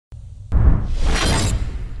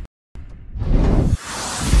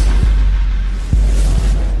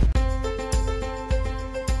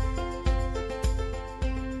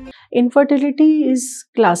Infertility is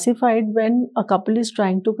classified when a couple is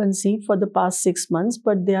trying to conceive for the past 6 months,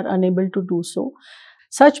 but they are unable to do so.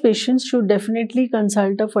 Such patients should definitely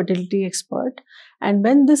consult a fertility expert. And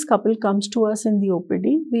when this couple comes to us in the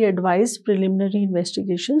OPD, we advise preliminary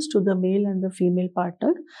investigations to the male and the female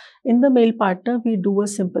partner. In the male partner, we do a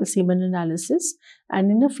simple semen analysis,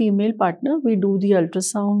 and in a female partner, we do the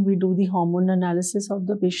ultrasound, we do the hormone analysis of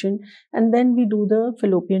the patient, and then we do the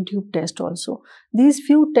fallopian tube test also. These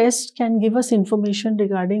few tests can give us information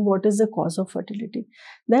regarding what is the cause of fertility.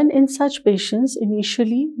 Then in such patients,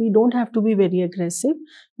 initially, we don't have to be very aggressive.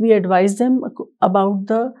 We advise them about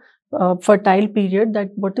the fertile period,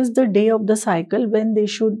 that what is the day of the cycle when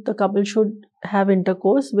the couple should have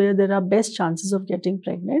intercourse, where there are best chances of getting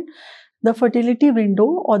pregnant. The fertility window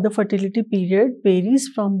or the fertility period varies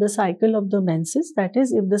from the cycle of the menses. That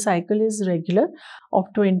is, if the cycle is regular of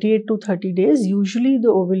 28 to 30 days, usually the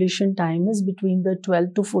ovulation time is between the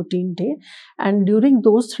 12 to 14 day. And during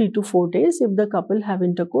those 3 to 4 days, if the couple have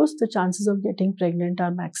intercourse, the chances of getting pregnant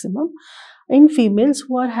are maximum. In females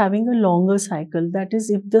who are having a longer cycle, that is,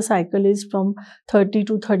 if the cycle is from 30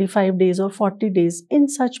 to 35 days or 40 days, in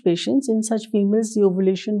such patients, in such females, the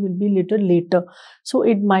ovulation will be little later. So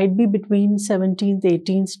it might be between 17th,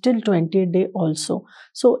 18th till 20th day also.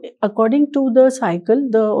 So according to the cycle,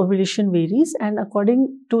 the ovulation varies, and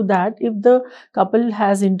according to that, if the couple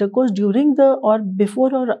has intercourse during the or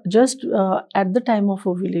before or just at the time of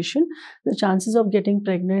ovulation, the chances of getting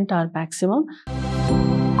pregnant are maximum.